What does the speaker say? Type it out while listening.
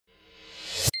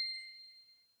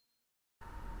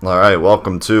Alright,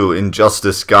 welcome to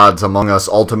Injustice Gods Among Us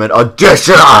Ultimate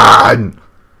Edition!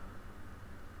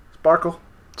 Sparkle.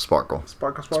 Sparkle.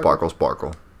 Sparkle. Sparkle,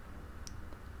 sparkle.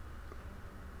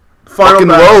 Final Fucking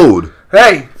battle. load!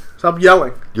 Hey! Stop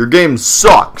yelling. Your game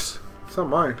sucks! It's not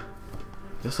mine.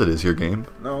 Yes, it is your game.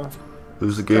 No.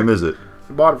 Whose game is it?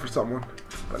 I bought it for someone,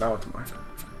 but now it's mine.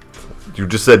 You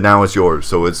just said now it's yours,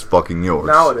 so it's fucking yours.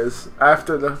 Now it is.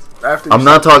 After I'm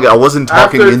not talking. I wasn't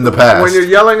talking in the past. When you're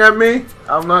yelling at me,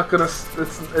 I'm not gonna.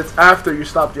 It's after you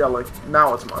stopped yelling.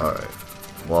 Now it's mine. Alright.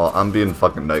 Well, I'm being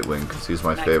fucking Nightwing because he's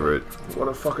my favorite. What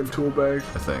a fucking tool bag.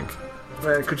 I think.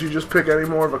 Man, could you just pick any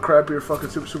more of a crappier fucking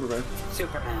Superman?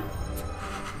 Superman.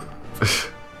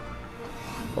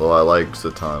 Well, I like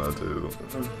Zatanna too.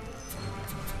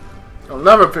 I'll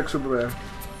never pick Superman.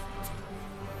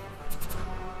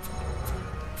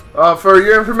 For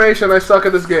your information, I suck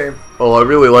at this game. Oh, I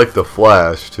really like the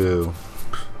Flash too.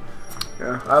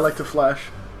 Yeah, I like to Flash.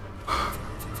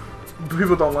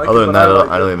 People don't like Other it, than but that, I like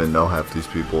I don't it. even know half these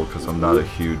people because I'm not a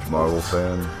huge Marvel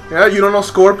fan. Yeah, you don't know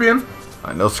Scorpion?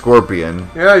 I know Scorpion,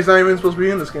 Yeah, he's not even supposed to be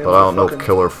in this game. but I don't know Fucking-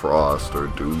 Killer Frost or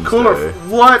Doomsday.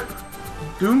 What?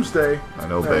 Doomsday? I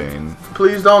know Bane.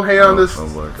 Please don't hate on this. Oh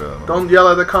my God. Don't yell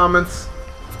at the comments.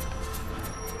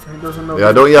 He doesn't know.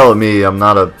 Yeah, don't yell at me. I'm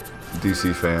not a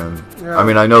DC fan. Yeah. I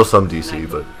mean, I know some DC,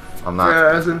 but I'm not.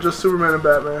 Yeah, as in just Superman and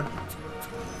Batman.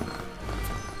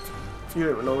 You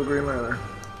didn't even know the Green Lantern.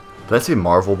 Did I say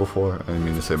Marvel before? I didn't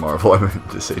mean to say Marvel. I meant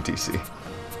to say DC.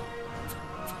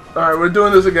 Alright, we're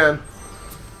doing this again.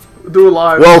 We'll do it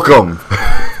live. Welcome!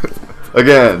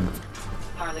 Again.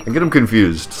 Harley I get them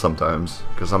confused sometimes,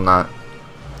 because I'm not...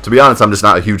 To be honest, I'm just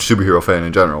not a huge superhero fan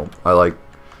in general. I'm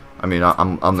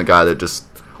the guy that just...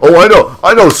 Oh, I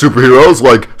know superheroes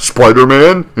like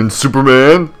Spider-Man and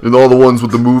Superman and all the ones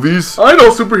with the movies. I know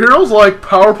superheroes like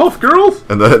Powerpuff Girls.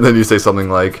 And then you say something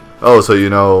like, oh, so you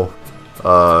know,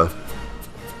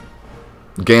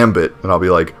 Gambit. And I'll be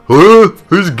like, huh?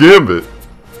 Who's Gambit?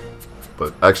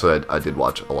 But actually, I did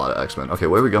watch a lot of X-Men. Okay,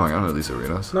 where are we going? I don't know these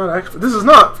arenas. It's not X. This is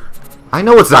not. I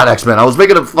know it's not X-Men. I was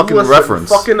making a fucking Listen, reference.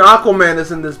 Fucking Aquaman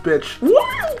is in this bitch.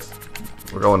 What?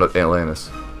 We're going to Atlantis.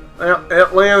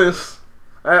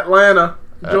 Atlanta,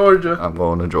 Georgia. I'm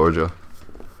going to Georgia.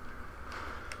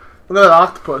 Look at that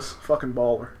octopus. Fucking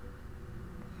baller.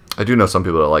 I do know some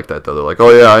people that like that, though. They're like, oh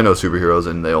yeah, I know superheroes,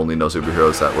 and they only know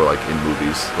superheroes that were, like, in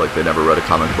movies. Like, they never read a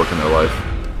comic book in their life.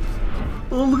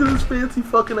 Oh, look at this fancy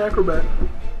fucking acrobat.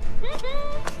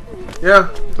 Yeah.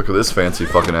 Look at this fancy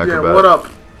fucking acrobat. Yeah, what up?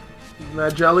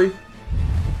 Mad Jelly?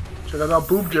 Check out that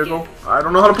boob jiggle. I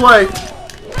don't know how to play.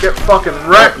 Get fucking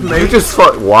wrecked, You mate. just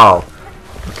wow.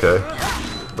 Okay.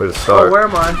 Way to start. Oh, where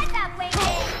am I?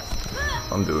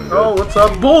 I'm doing good. Oh, what's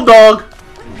up? Bulldog!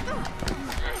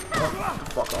 Oh,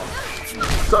 fuck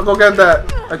off. So, go get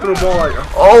that. I threw a ball at you.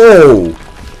 Oh!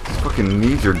 Fucking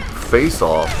knees your face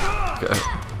off. Okay.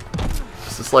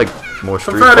 Is this like more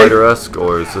Street Confetti. Fighter-esque,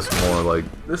 or is this more like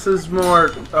This is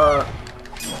more,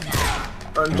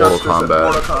 Mortal Injustice than Kombat?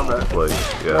 Mortal Kombat. Like,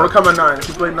 yeah. Mortal Kombat 9. If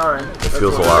you played 9. It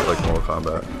feels a lot like Mortal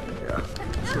Kombat. Yeah.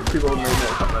 So people made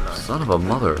Mortal Kombat 9. Son of a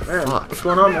mother. Man, Fuck. what's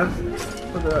going on, man?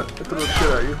 Look at that. I threw the shit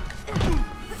at you.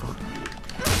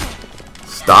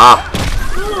 Stop.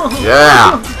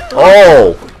 Yeah.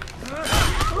 Oh.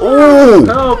 Ooh.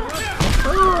 Help!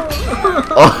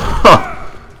 Oh.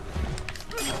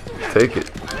 Take it.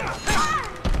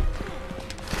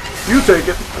 You take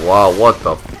it. Wow. What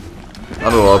the? I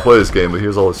don't know. I play this game, but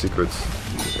here's all the secrets.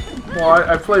 Well,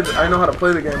 I know how to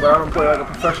play the game, but I don't play like a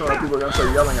professional that people are gonna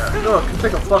start yelling at. Look,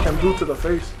 take a fucking boot to the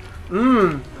face.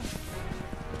 No,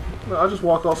 I just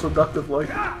walk all seductive like.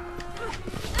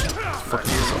 Fucking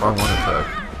this R1 attack.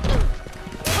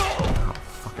 Oh,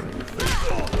 fucking in your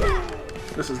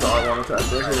face. This is the R1 attack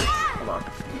right here. Hold on.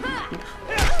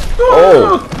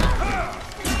 Oh.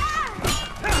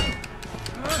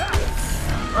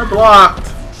 I blocked.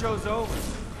 Show's over.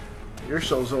 Your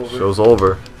show's over. Show's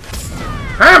over.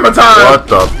 Hammer time! What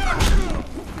the?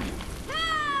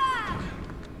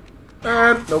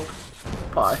 And nope.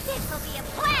 Pie.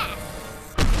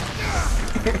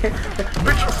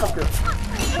 Bitch, fucker.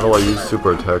 How do I use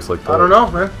super attacks like that? I don't know,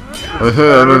 man.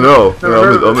 I don't know. Never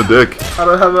heard of I'm a dick. How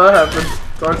did that happen?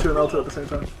 It's R2 and L2 at the same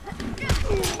time.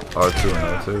 R2 and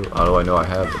L2? How do I know I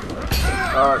have it?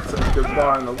 It's a good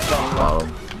bar in the bottom.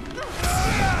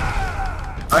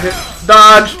 I hit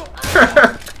dodge.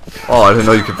 Oh, I didn't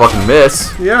know you could fucking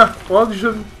miss. Yeah, well, you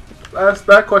should ask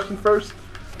that question first.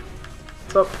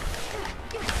 What's up?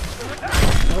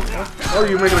 Oh,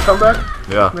 you making a comeback?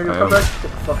 Yeah, Making a I am. comeback?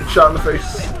 Get the fucking shot in the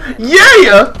face.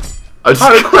 Yeah! I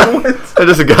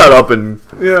just got up and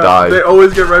Yeah, died. they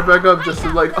always get right back up just to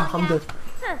like, oh, I'm dead.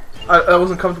 I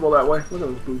wasn't comfortable that way. Look at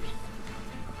those boobs.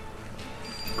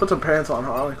 Put some pants on,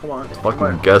 Harley. Come on.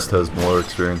 Fucking guest has more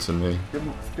experience than me.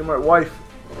 Give my wife.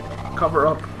 Cover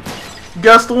up.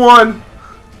 Guest one.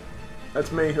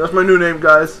 That's me. That's my new name,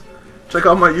 guys. Check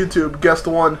out my YouTube. Guest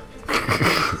one.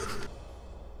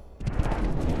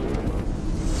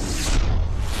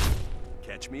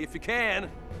 Catch me if you can.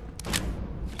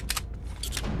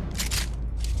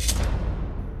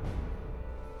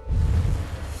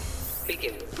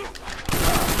 Begin.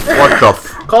 What the f?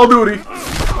 Call of Duty.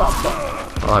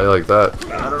 Oh, you like that?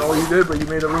 I don't know what you did, but you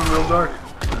made the room real dark.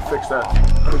 Fix that.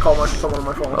 Let me call someone on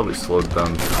my phone. Probably slowed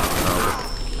down.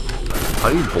 How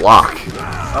do you block?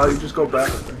 You just go back,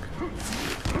 I think.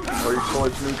 Or you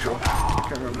towards neutral. I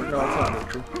can't remember. No, it's not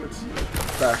neutral.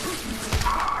 It's back.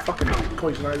 Fucking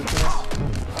poison ivy chance.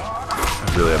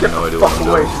 I really have no idea what I'm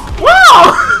doing.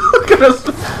 Wow! Look at us!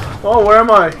 Oh, where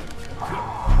am I?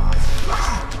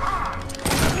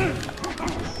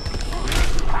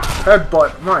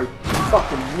 Headbutt. My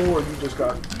fucking lord, you just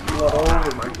got blood all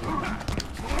over my...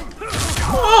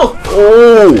 Oh!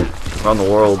 Oh! Around the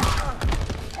world.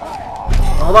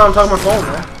 Hold on, I'm talking on my phone,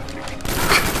 man.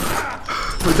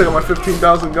 Let me take out my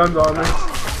 15,000 guns on me.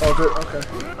 Oh, good, okay.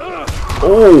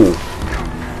 Oh!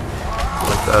 I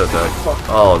like that attack.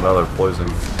 Oh, another poison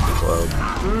cloud.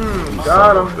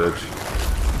 Got him. Bitch.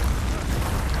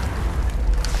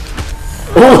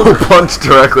 Oh! Punch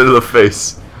directly to the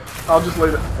face. I'll just lay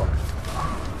it.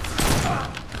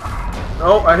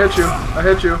 Oh, I hit you. I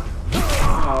hit you.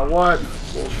 Oh, what?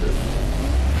 Bullshit.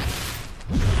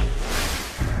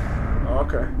 Oh,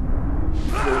 okay.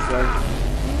 There's that.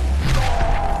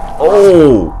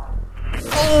 Oh!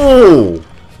 Oh!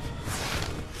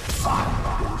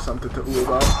 Give me something to ooh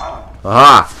about.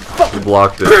 Aha! You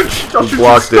blocked it. Bitch! I'll You shoot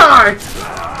blocked you it. sky!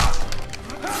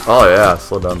 Oh yeah,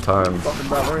 slow down time. Fucking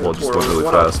Ballerina Well, just twirl. go really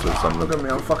What up? fast or Look something. at me,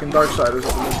 I'm fucking Darksiders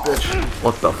up in this bitch.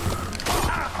 What the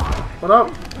f? What up?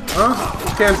 Huh?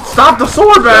 You can't stop the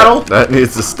sword battle! That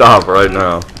needs to stop right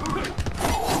now.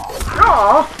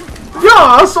 Yeah!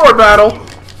 Yeah! Sword battle!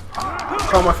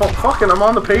 Oh, my phone. Fucking, I'm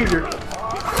on the pager.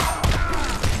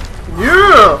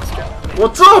 Yeah!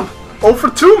 What's up? 0 for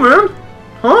 2, man!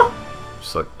 Huh?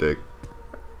 Suck dick.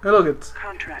 Hey, look, it's...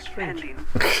 Contract pending.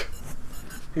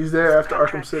 He's there after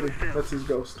Arkham City. That's his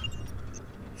ghost.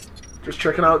 Just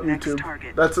checking out YouTube.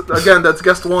 That's, again, that's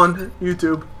guest one,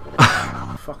 YouTube.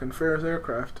 Fucking Ferris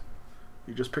Aircraft.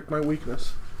 You just picked my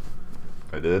weakness.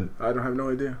 I did. I don't have no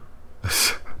idea.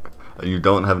 You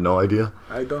don't have no idea?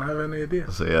 I don't have any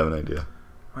idea. So you have an idea.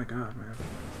 My god, man.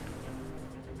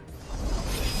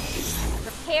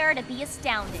 Prepare to be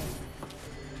astounded.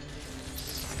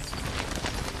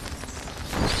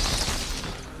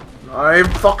 I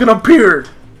fucking appeared!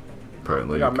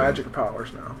 Apparently I you got can- magic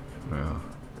powers now. Yeah.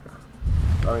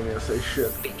 I don't even need to say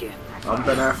shit. Begin. I'm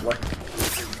Ben Affleck.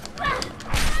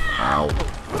 Ow.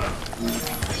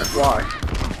 I fly.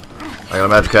 I got a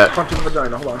magic cat. Punch in the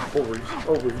vagina. Hold on. Ovaries.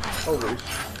 Ovaries. Ovaries.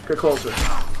 Get closer. Get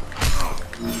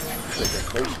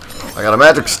closer. I got a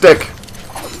magic stick.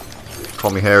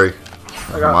 Call me Harry.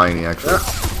 I got... Hermione, actually. Yeah.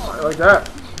 I like that.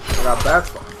 I got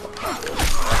bats.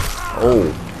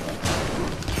 Oh.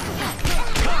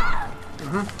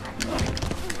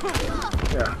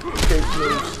 Yeah. Kate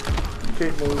moves.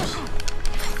 Kate moves.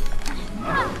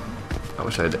 I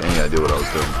wish I had any idea what I was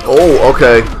doing. Oh,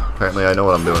 okay. Apparently I know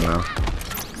what I'm doing now.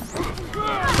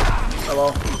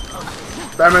 Hello.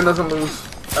 Batman doesn't lose.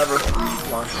 Ever.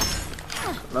 Come on.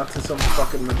 Not to some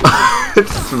fucking magician. It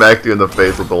smacked you in the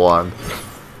face with the wand.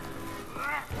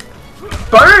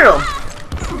 BAM!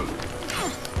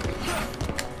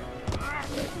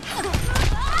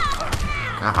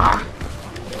 Ah.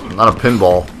 I'm not a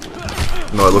pinball.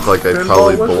 No, I look like I Pinball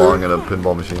probably wizard. belong in a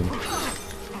pinball machine.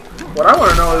 What I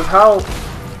want to know is how...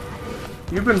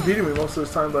 You've been beating me most of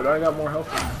this time, but I got more health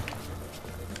than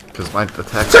you. Because my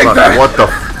attack Take sucked. that! What the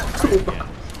f...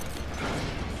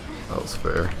 That was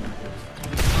fair.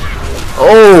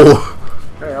 Oh!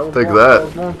 Hey, I was Take blowing, that. I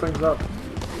was blowing things up.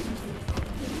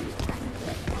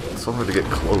 It's so hard to get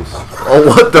close. Oh,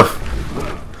 what the f...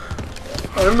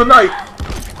 I am the knight.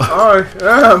 I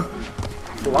am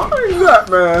flying that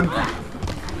man.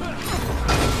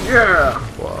 Yeah,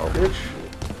 Wow. bitch.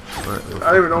 I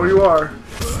don't even know who you are.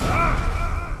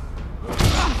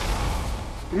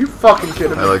 Are you fucking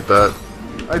kidding me? I like that.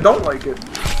 I don't like it.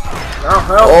 Now,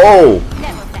 help. Oh!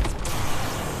 Never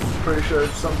best. Pretty sure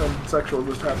it's something sexual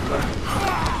just happened there.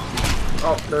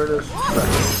 Oh, there it is.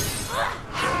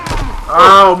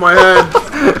 Ow, my head.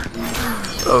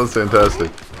 That was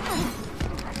fantastic.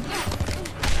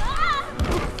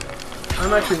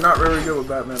 I'm actually not very good with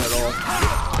Batman at all.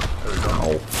 There we go.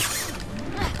 Ow.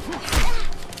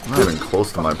 I'm not even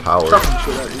close to my power. Chucking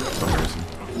shit at you. For some reason.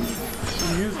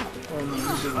 You use it. Oh, no, you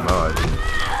didn't. No, I didn't.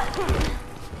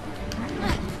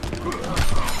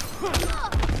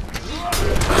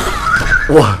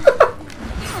 What?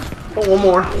 Oh, one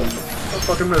more. I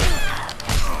fucking missed.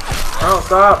 Oh,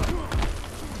 stop.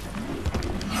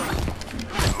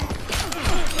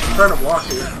 I'm trying to block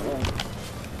here.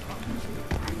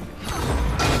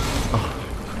 Oh.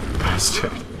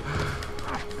 Bastard.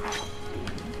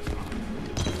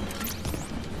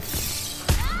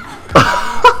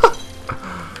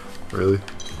 Really?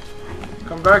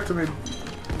 Come back to me,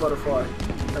 butterfly.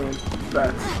 I mean,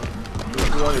 bats.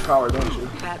 You want your power, don't you?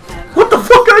 What the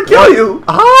fuck? I kill you!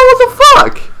 Oh, what the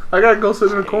fuck? I gotta go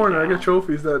sit in a corner. I get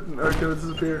trophies that are gonna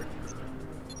disappear.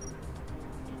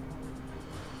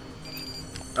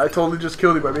 I totally just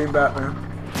killed you by being Batman.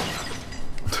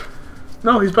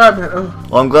 No, he's Batman. Oh.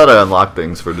 Well, I'm glad I unlocked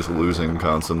things for just losing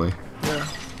constantly. Yeah.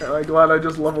 I'm glad I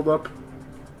just leveled up.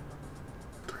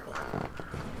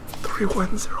 3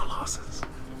 wins, 0 losses.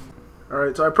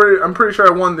 Alright, so I'm pretty sure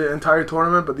I won the entire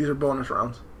tournament, but these are bonus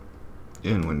rounds.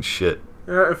 You didn't win shit.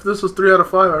 Yeah, if this was 3 out of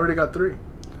 5, I already got 3.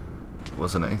 It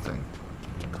wasn't anything.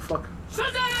 What the fuck?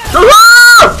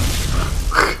 Shazam!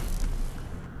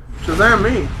 Shazam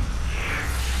me!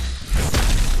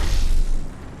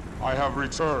 I have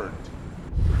returned.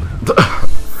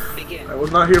 Begin. I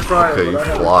was not here prior. Okay, but you I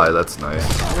had fly, that's nice.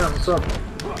 Yeah, what's up?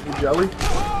 You jelly?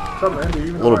 What's up, man? Do you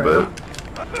even A little know where I bit.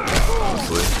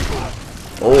 Honestly.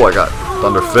 Oh, I got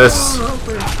Thunder Fists. am? Help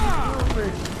me. Help me.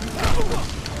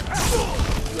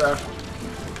 Yeah.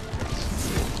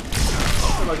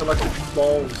 I like electric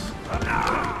balls.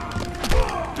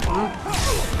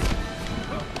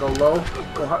 Go low.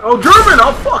 Go high. Oh, German!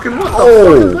 Oh, fucking what the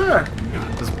fuck is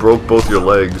that? Just broke both your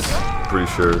legs, pretty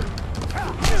sure.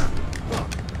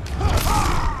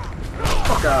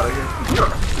 Fuck out of here.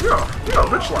 Yeah,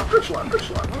 bitch slap, bitch slap, bitch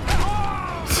slap.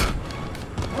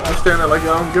 I stand there like I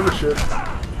don't give a shit.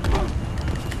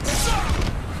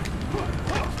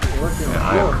 Yeah,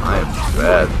 I am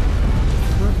bad.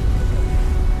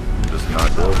 I'm just not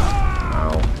good.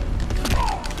 Ow.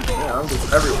 Yeah, I'm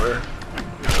just everywhere.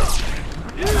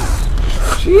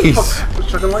 Jeez. Just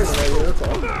chucking lightning at you, that's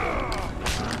all.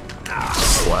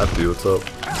 Slap you, what's up?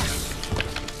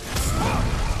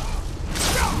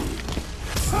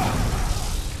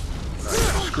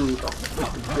 Screwed up,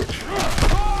 fucking bitch.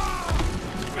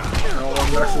 No one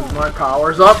messes my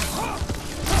powers up.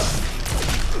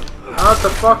 Not the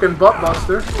fucking butt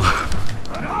buster.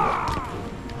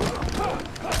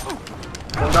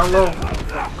 Going down low.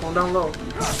 Going down low.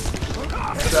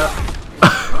 Zap.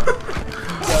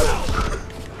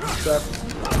 Zap.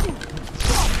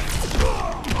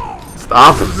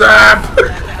 Stop him. Zap!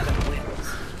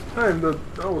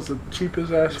 That was the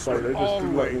cheapest ass fight. I just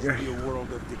threw lightning Always at be you. a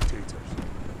world of dictators.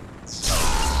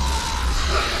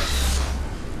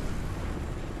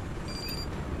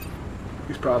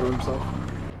 He's proud of himself.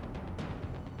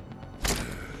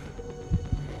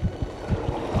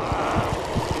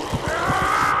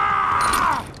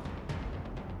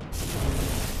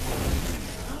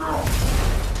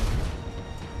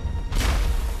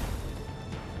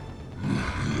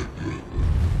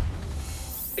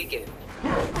 Begin.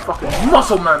 Fucking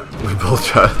muscle man! We both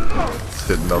tried.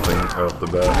 Hit nothing right off the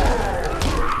bat.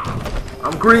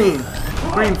 I'm green.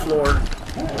 Green floor.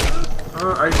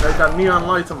 I got neon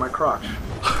lights on my crotch.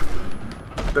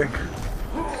 I think.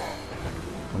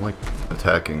 I'm like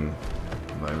attacking.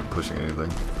 I'm not even pushing anything.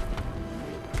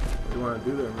 What do you want to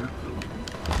do there, man?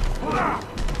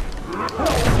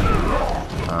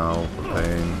 Ow, the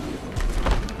pain.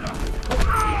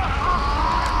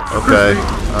 Okay,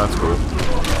 that's cool.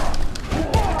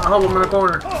 I'll help him in the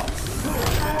corner.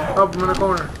 Help him in the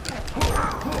corner.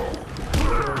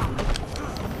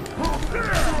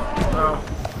 Oh.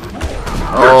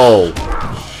 Oh,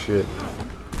 shit.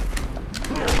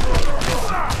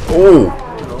 Oh,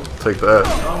 take that.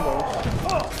 Almost.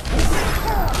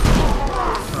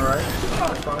 Alright,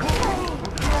 that's fine.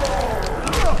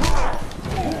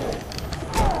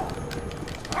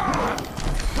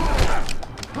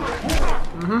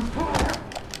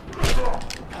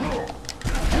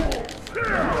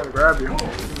 I'm gonna grab you.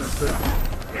 That's it.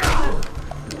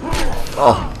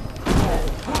 Oh,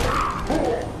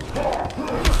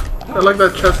 I like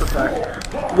that chest attack.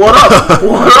 What up?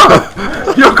 What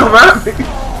up? Yo, come at me.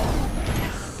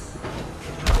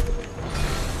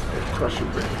 Crush you,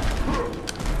 baby.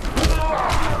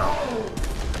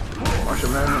 Watch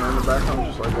your man and in the background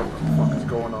just like, what the fuck is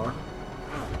going on?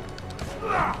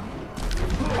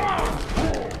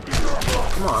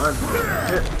 Come on,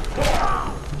 hit.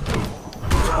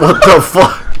 what the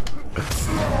fuck?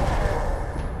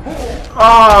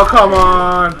 Oh, come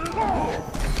on!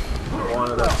 I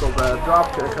wanted that so bad.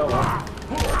 Drop kick, hello.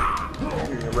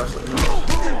 Eating a wrestling move.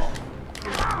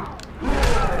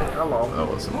 Hello. That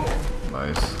wasn't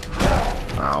nice.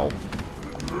 Ow.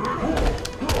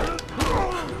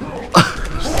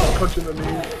 Punching the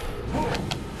knee.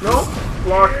 Nope.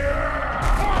 Block.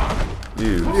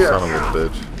 You Yeah. son of a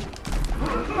bitch.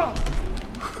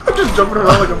 I'm just jumping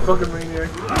around like a fucking maniac.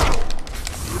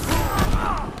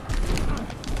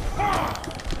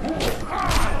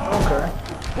 Okay.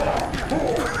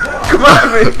 Come on,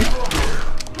 me.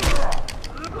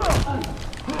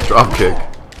 Drop kick.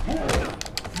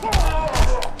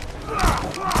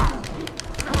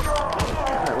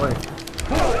 Hey, wait.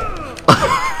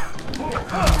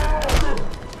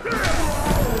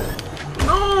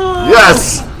 No!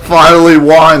 Yes! Finally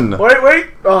won! Wait!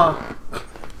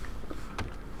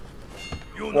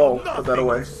 Whoa, put that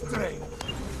away.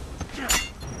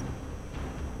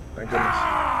 Thank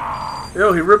goodness.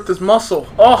 Yo, he ripped his muscle.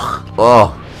 Oh!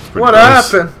 Oh. it's pretty What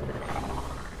nice. happened?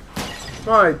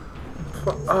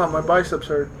 My biceps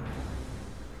hurt.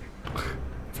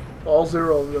 All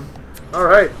 0 of them.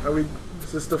 Alright,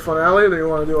 is this the finale or do you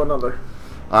want to do another?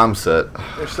 I'm set.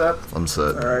 You're set? I'm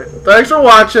set. Alright. Thanks for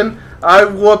watching. I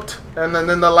whooped, and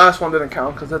then the last one didn't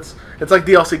count because it's like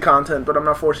DLC content, but I'm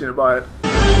not forcing you to buy it.